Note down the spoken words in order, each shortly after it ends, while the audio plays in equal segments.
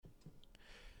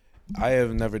I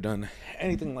have never done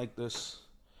anything like this.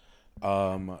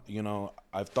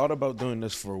 I've thought about doing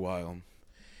this for a while,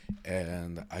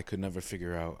 and I could never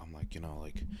figure out. I'm like,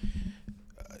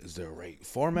 is there a right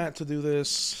format to do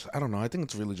this? I don't know. I think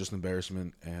it's really just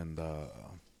embarrassment and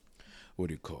what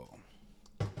do you call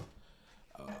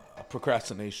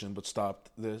procrastination. But stopped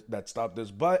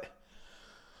this. But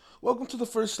welcome to the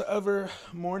first ever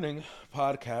morning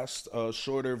podcast, a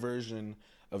shorter version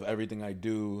of everything I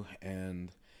do, and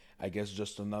I guess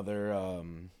just another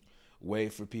way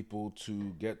for people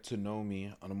to get to know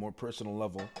me on a more personal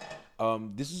level.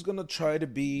 This is gonna try to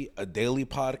be a daily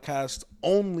podcast,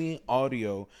 only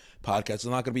audio podcast. It's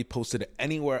not gonna be posted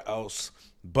anywhere else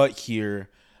but here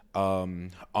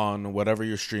on whatever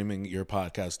you're streaming your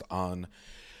podcast on.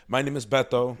 My name is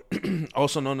Beto,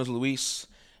 also known as Luis,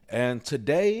 and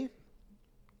today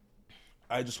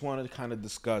I just wanted to kind of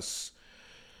discuss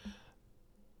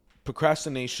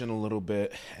procrastination a little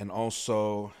bit, and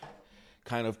also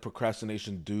kind of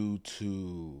procrastination due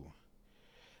to,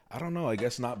 I don't know, I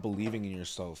guess not believing in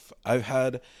yourself. I've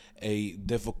had a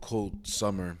difficult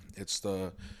summer. It's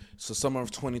the summer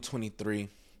of 2023,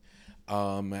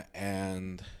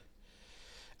 and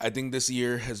I think this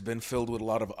year has been filled with a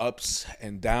lot of ups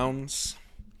and downs.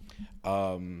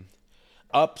 Um,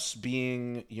 Ups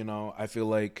being, I feel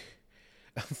like,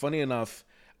 funny enough,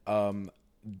 um,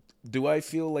 do I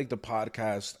feel like the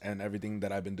podcast and everything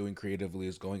that I've been doing creatively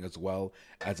is going as well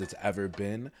as it's ever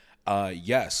been?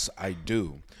 Yes, I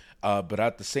do. But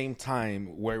at the same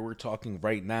time, where we're talking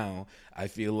right now, I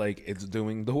feel like it's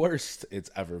doing the worst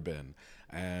it's ever been.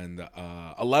 And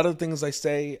a lot of the things I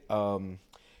say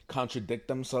contradict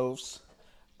themselves.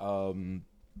 Um,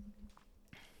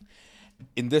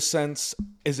 in this sense,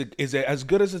 is it as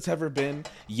good as it's ever been?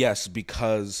 Yes,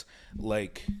 because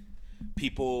like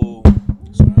people.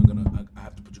 Sorry, I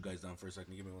have to put you guys down for a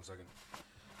second. Give me 1 second.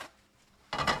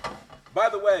 By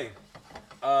the way,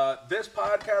 this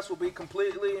podcast will be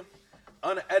completely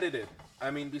unedited.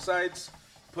 I mean, besides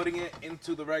putting it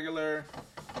into the regular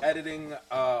editing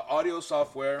audio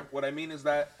software, what I mean is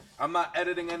that I'm not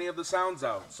editing any of the sounds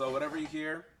out. So whatever you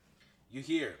hear, you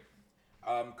hear.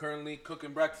 I'm currently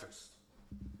cooking breakfast.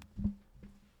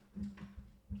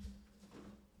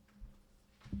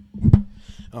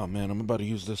 Oh man, I'm about to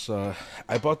use this. I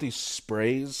bought these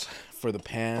sprays for the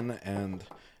pan, and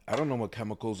I don't know what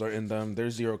chemicals are in them. They're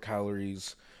 0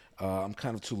 calories. I'm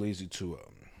kind of too lazy to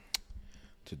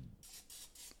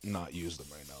not use them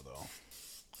right now, though.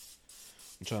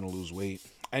 I'm trying to lose weight.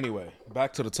 Anyway,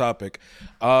 back to the topic.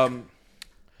 I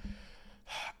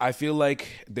feel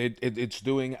like it's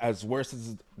doing as worse as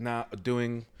it's not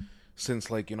doing,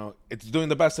 since it's doing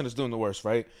the best and it's doing the worst,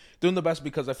 right? Doing the best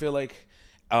because I feel like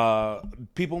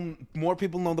more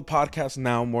people know the podcast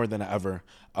now more than ever,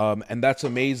 and that's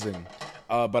amazing.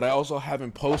 But I also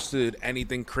haven't posted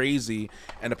anything crazy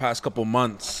in the past couple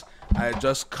months. I had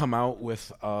just come out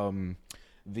with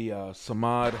the not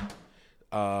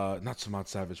Samad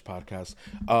Savage podcast,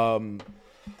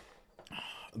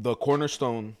 the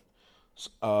Cornerstone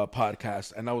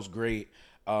podcast, and that was great.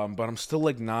 But I'm still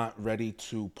not ready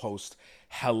to post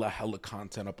hella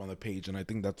content up on the page, and I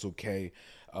think that's okay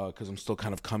because I'm still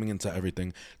kind of coming into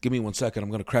everything. Give me 1 second. I'm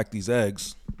gonna crack these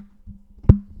eggs.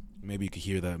 Maybe you could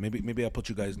hear that. Maybe I'll put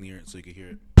you guys near it so you can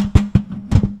hear it.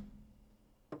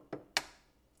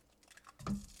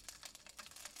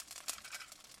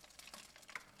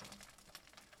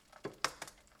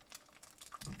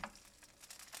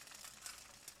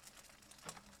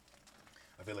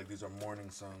 I feel like these are morning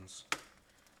sounds.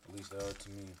 At least they are to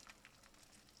me.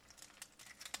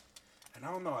 And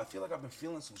I don't know. I feel like I've been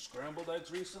feeling some scrambled eggs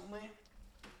recently.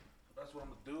 That's what I'm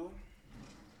gonna do.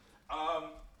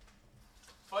 Um,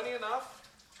 Funny enough,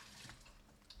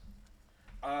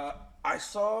 I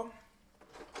saw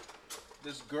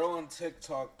this girl on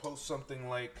TikTok post something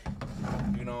like,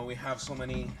 we have so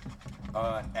many,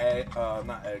 not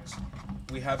eggs.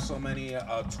 We have so many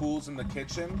tools in the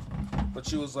kitchen, but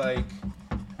she was like,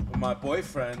 my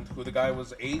boyfriend, who the guy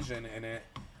was Asian in it,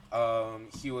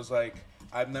 he was like,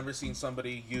 I've never seen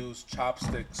somebody use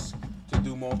chopsticks to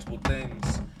do multiple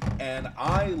things, and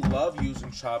I love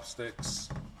using chopsticks.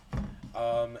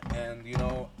 And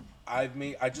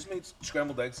I just made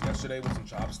scrambled eggs yesterday with some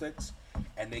chopsticks,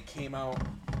 and they came out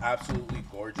absolutely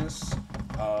gorgeous.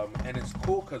 And it's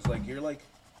cool because you're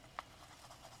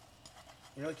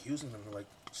using them to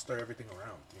stir everything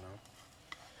around.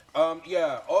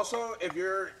 Yeah. Also, if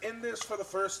you're in this for the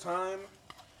first time,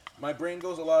 my brain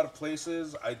goes a lot of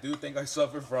places. I do think I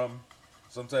suffer from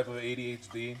some type of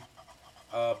ADHD.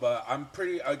 But I'm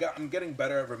getting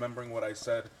better at remembering what I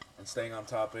said and staying on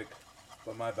topic.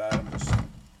 But my bad, I'm just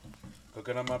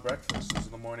Cooking on my breakfast. This is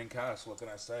the morning cast. What can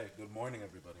I say? Good morning,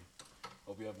 everybody.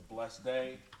 Hope you have a blessed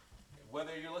day. Whether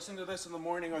you're listening to this in the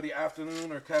morning or the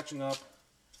afternoon or catching up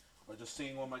or just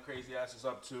seeing what my crazy ass is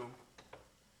up to,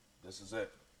 this is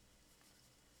it.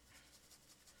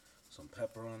 Some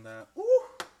pepper on that. Ooh!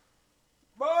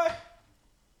 Boy!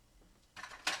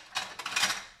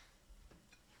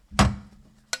 Gotta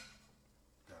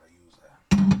use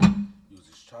that. Use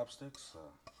these chopsticks.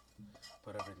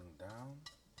 Put everything down.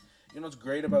 You know what's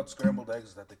great about scrambled eggs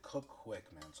is that they cook quick,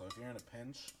 man. So if you're in a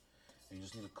pinch and you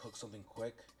just need to cook something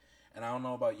quick, and I don't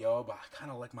know about y'all, but I kind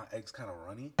of like my eggs kind of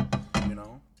runny, you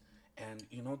know? And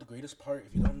you know the greatest part,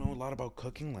 if you don't know a lot about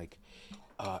cooking, like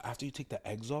after you take the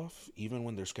eggs off, even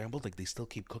when they're scrambled, like they still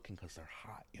keep cooking because they're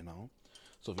hot, you know?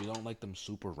 So if you don't like them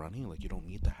super runny, like you don't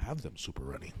need to have them super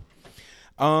runny.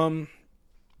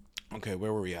 Okay,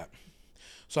 where were we at?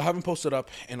 So I haven't posted up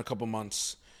in a couple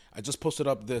months. I just posted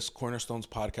up this Cornerstones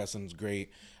podcast and it's great.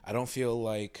 I don't feel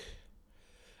like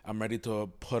I'm ready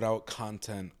to put out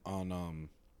content on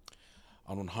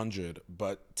 100,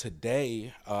 but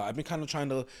today I've been kind of trying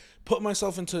to put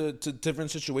myself into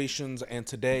different situations, and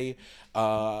today,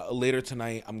 later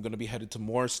tonight, I'm going to be headed to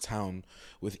Morristown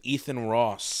with Ethan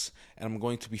Ross, and I'm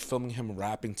going to be filming him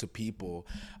rapping to people.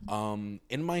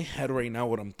 In my head right now,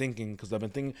 what I'm thinking, because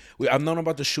I've known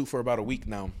about the shoot for about a week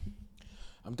now.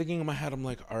 I'm thinking in my head, I'm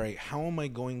like, all right, how am I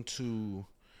going to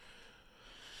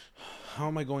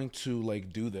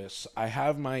like do this? I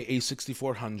have my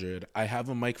A6400. I have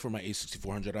a mic for my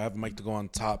A6400. I have a mic to go on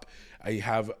top. I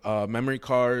have memory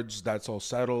cards. That's all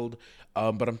settled.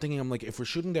 But I'm thinking, I'm like, if we're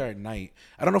shooting there at night,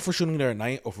 I don't know if we're shooting there at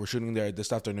night or if we're shooting there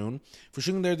this afternoon. If we're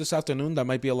shooting there this afternoon, that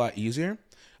might be a lot easier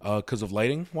because of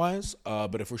lighting wise.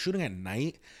 But if we're shooting at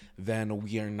night, then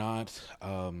we are not.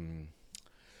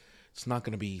 It's not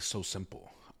going to be so simple.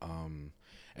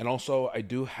 And also, I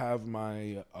do have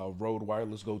my Rode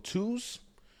Wireless Go 2s,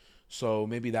 so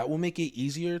maybe that will make it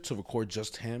easier to record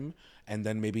just him, and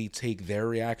then maybe take their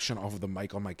reaction off of the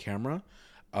mic on my camera.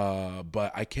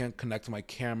 But I can't connect my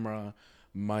camera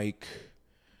mic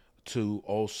to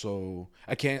also.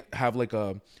 I can't have like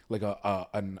an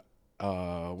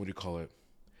what do you call it?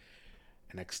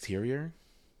 An exterior,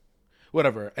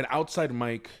 whatever, an outside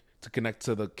mic to connect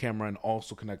to the camera and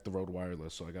also connect the Rode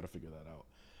Wireless. So I got to figure that out.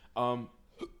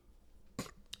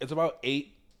 It's about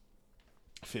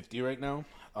 8:50 right now.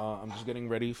 I'm just getting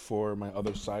ready for my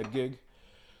other side gig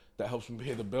that helps me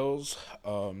pay the bills.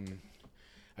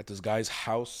 At this guy's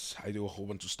house, I do a whole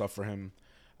bunch of stuff for him.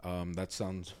 That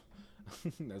sounds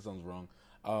that sounds wrong.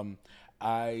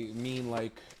 I mean,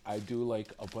 like, I do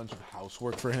like a bunch of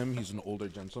housework for him. He's an older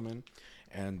gentleman,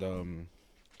 and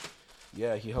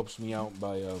yeah, he helps me out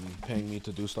by paying me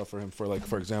to do stuff for him.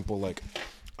 For example, like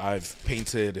I've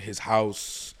painted his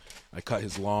house, I cut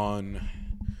his lawn,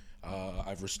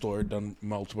 I've done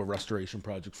multiple restoration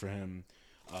projects for him.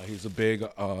 He's a big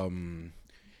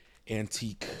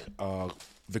antique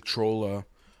Victrola,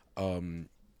 a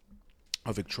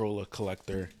Victrola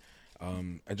collector,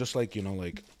 and just like, you know,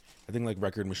 like I think like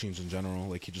record machines in general,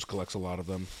 like he just collects a lot of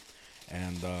them,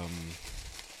 and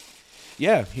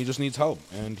yeah, he just needs help,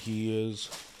 and he is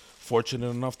fortunate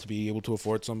enough to be able to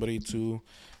afford somebody to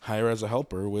hire as a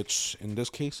helper, which in this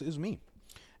case is me.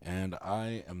 And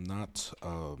I am not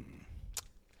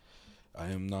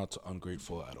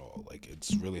ungrateful at all. Like,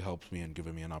 it's really helped me and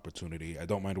given me an opportunity. I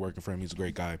don't mind working for him. He's a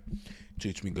great guy,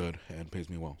 treats me good, and pays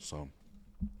me well. So,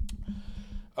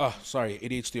 sorry,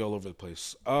 ADHD all over the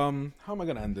place. How am I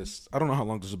gonna end this? I don't know how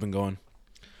long this has been going.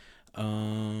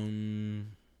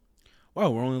 Wow,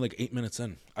 we're only like 8 minutes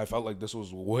in. I felt like this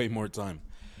was way more time.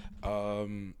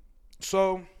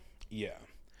 So, yeah.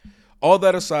 All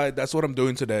that aside, that's what I'm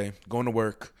doing today. Going to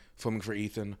work, filming for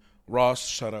Ethan. Ross,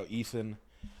 shout out Ethan.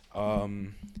 I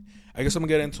guess I'm going to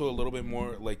get into a little bit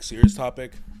more, like, serious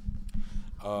topic.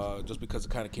 Just because it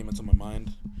kind of came into my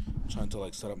mind. I'm trying to,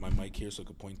 like, set up my mic here so it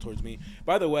could point towards me.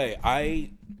 By the way,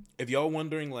 if y'all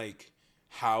wondering, like,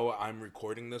 how I'm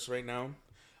recording this right now,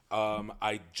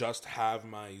 I just have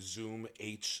my Zoom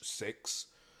H6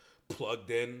 plugged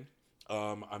in.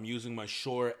 I'm using my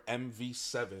Shure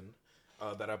MV7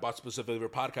 that I bought specifically for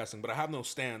podcasting, but I have no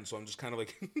stand, so I'm just kind of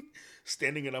like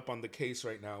standing it up on the case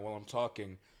right now while I'm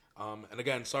talking. And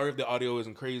again, sorry if the audio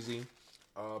isn't crazy,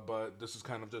 but this is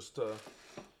kind of just,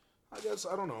 I guess,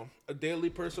 I don't know, a daily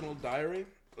personal diary.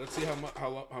 Let's see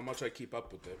how much I keep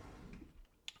up with it.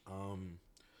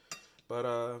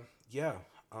 Yeah.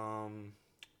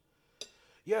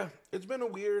 Yeah, it's been a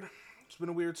weird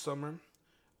summer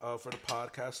for the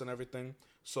podcast and everything.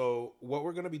 So what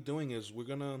we're going to be doing is we're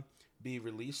going to be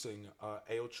releasing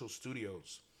Aocho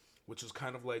Studios, which is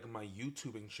kind of like my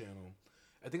YouTubing channel.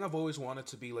 I think I've always wanted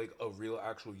to be like a real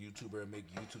actual YouTuber and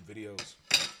make YouTube videos.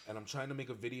 And I'm trying to make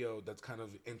a video that's kind of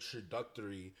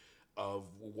introductory of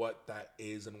what that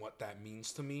is and what that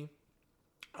means to me.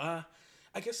 Uh,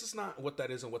 I guess it's not what that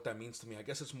is and what that means to me. I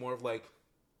guess it's more of like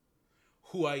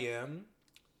who I am,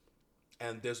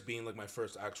 and this being like my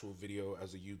first actual video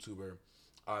as a YouTuber.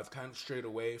 I've kind of strayed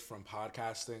away from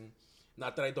podcasting.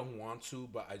 Not that I don't want to,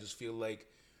 but I just feel like,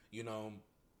 you know,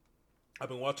 I've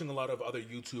been watching a lot of other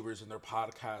YouTubers and their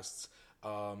podcasts,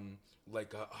 I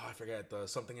forget the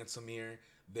Something and Samir.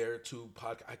 Their two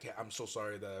podcast. I can't. I'm so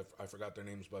sorry that I forgot their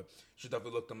names, but you should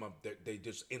definitely look them up. They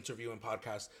just interview and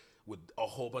podcast with a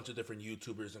whole bunch of different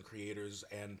YouTubers and creators,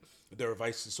 and their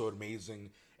advice is so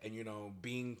amazing. And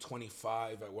being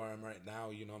 25 at where I'm right now,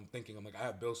 I'm thinking I'm like I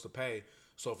have bills to pay.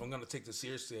 So if I'm gonna take this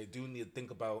seriously, I do need to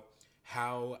think about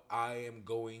how I am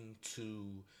going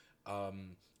to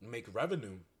make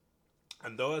revenue.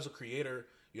 And though as a creator,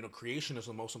 creation is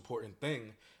the most important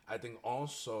thing, I think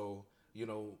also,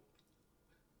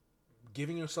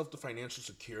 giving yourself the financial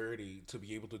security to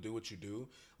be able to do what you do.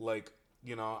 Like,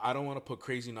 I don't want to put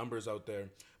crazy numbers out there,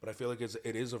 but I feel like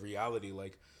it is a reality.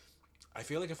 Like, I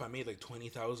feel like if I made like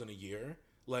 20,000 a year,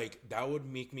 like that would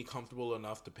make me comfortable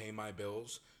enough to pay my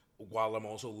bills while I'm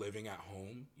also living at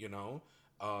home.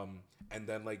 And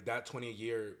then like that 20 a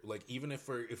year, like even if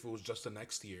it was just the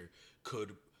next year,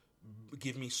 could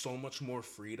give me so much more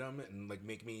freedom and like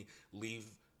make me leave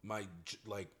my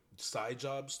like side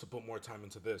jobs to put more time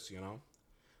into this.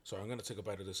 So I'm gonna take a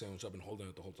bite of the sandwich. I've been holding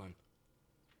it the whole time.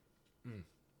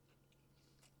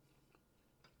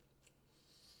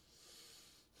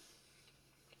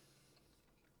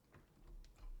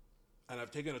 And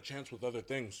I've taken a chance with other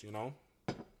things.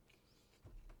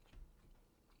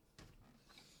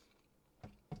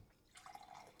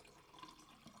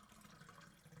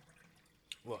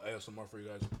 Well, ASMR for you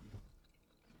guys.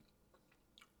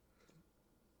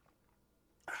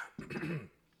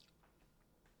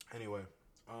 Anyway,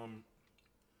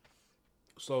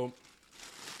 so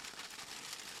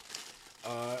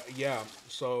yeah,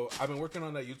 so I've been working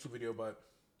on that YouTube video, but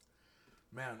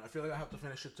man, I feel like I have to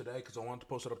finish it today because I want to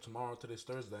post it up tomorrow. Today's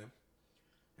Thursday,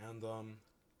 and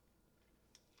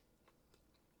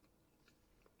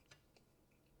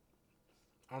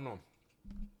I don't know.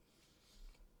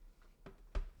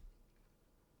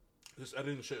 This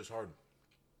editing shit is hard.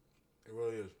 It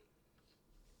really is.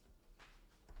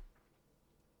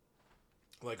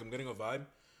 Like I'm getting a vibe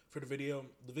for the video.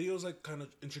 The video is like kind of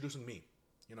introducing me.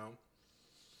 You know,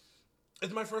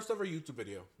 it's my first ever YouTube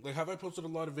video. Like, have I posted a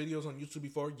lot of videos on YouTube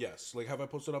before? Yes. Like, have I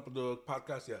posted up the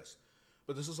podcast? Yes.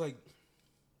 But this is like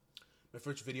my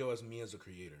first video as me as a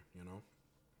creator.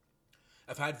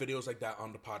 I've had videos like that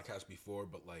on the podcast before,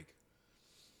 but like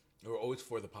they were always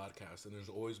for the podcast, and there's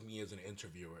always me as an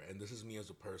interviewer, and this is me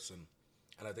as a person.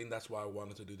 And I think that's why I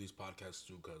wanted to do these podcasts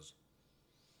too, because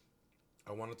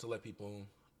I wanted to let people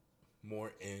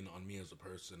more in on me as a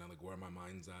person and like where my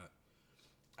mind's at.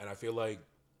 And I feel like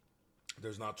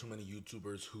there's not too many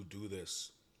YouTubers who do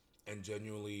this and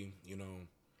genuinely,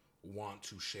 want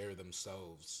to share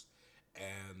themselves.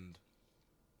 And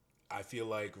I feel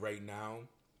like right now,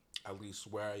 at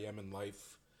least where I am in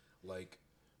life, like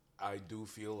I do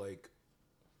feel like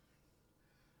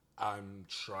I'm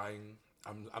trying.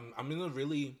 I'm in a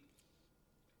really.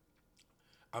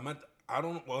 I'm at. I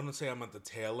don't want to say I'm at the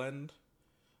tail end,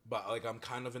 but like I'm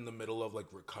kind of in the middle of like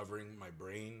recovering my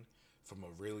brain from a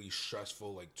really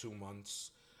stressful like 2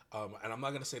 months. And I'm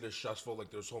not gonna say they're stressful. Like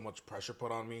there's so much pressure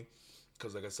put on me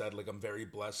because, like I said, like I'm very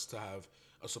blessed to have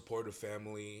a supportive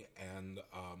family and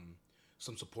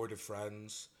some supportive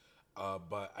friends.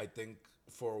 But I think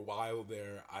for a while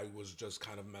there, I was just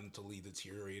kind of mentally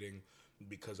deteriorating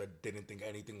because I didn't think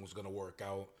anything was gonna work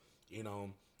out. You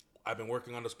know, I've been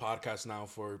working on this podcast now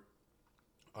for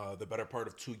the better part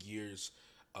of 2 years,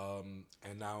 and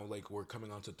now like we're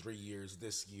coming on to 3 years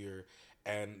this year,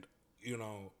 and you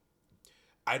know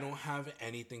I don't have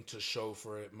anything to show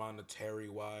for it monetary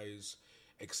wise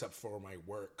except for my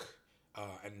work.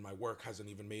 And my work hasn't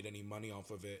even made any money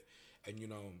off of it. And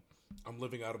I'm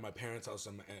living out of my parents' house,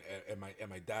 and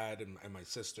my dad and my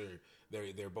sister.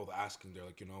 They're both asking. They're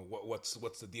like,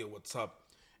 what's the deal? What's up?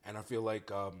 And I feel like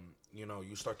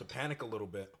you start to panic a little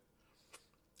bit.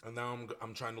 And now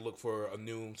I'm trying to look for a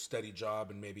new steady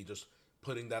job and maybe just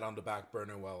putting that on the back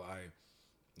burner while I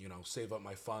save up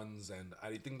my funds. And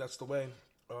I think that's the way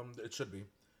it should be.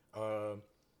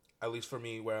 At least for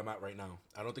me, where I'm at right now.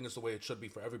 I don't think it's the way it should be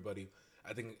for everybody.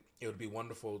 I think it would be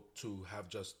wonderful to have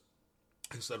just,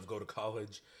 instead of go to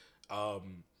college,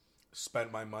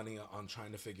 spend my money on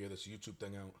trying to figure this YouTube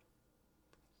thing out.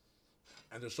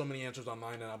 And there's so many answers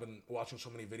online, and I've been watching so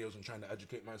many videos and trying to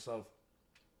educate myself.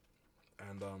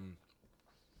 And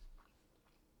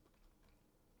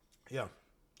yeah,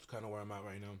 it's kind of where I'm at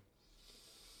right now.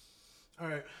 All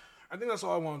right, I think that's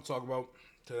all I want to talk about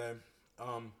today.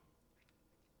 I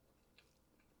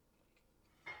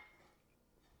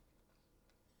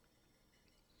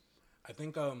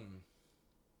think I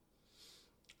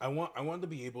want to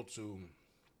be able to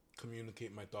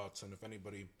communicate my thoughts, and if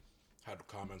anybody had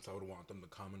comments, I would want them to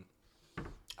comment.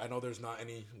 I know there's not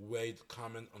any way to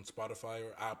comment on Spotify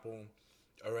or Apple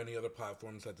or any other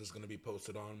platforms that this is going to be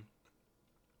posted on,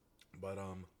 but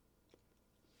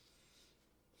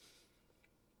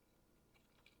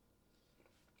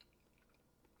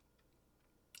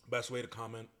best way to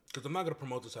comment, because I'm not going to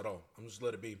promote this at all. I'm just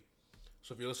let it be.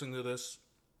 So if you're listening to this,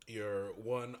 you're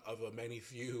one of a many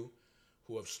few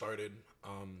who have started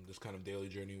this kind of daily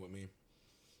journey with me,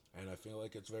 and I feel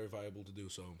like it's very viable to do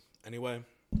so. Anyway,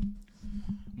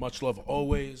 much love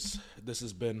always. This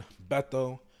has been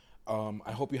Beto.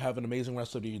 I hope you have an amazing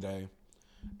rest of your day,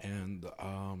 and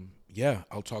yeah,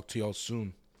 I'll talk to y'all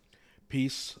soon.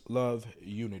 Peace, love,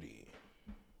 unity.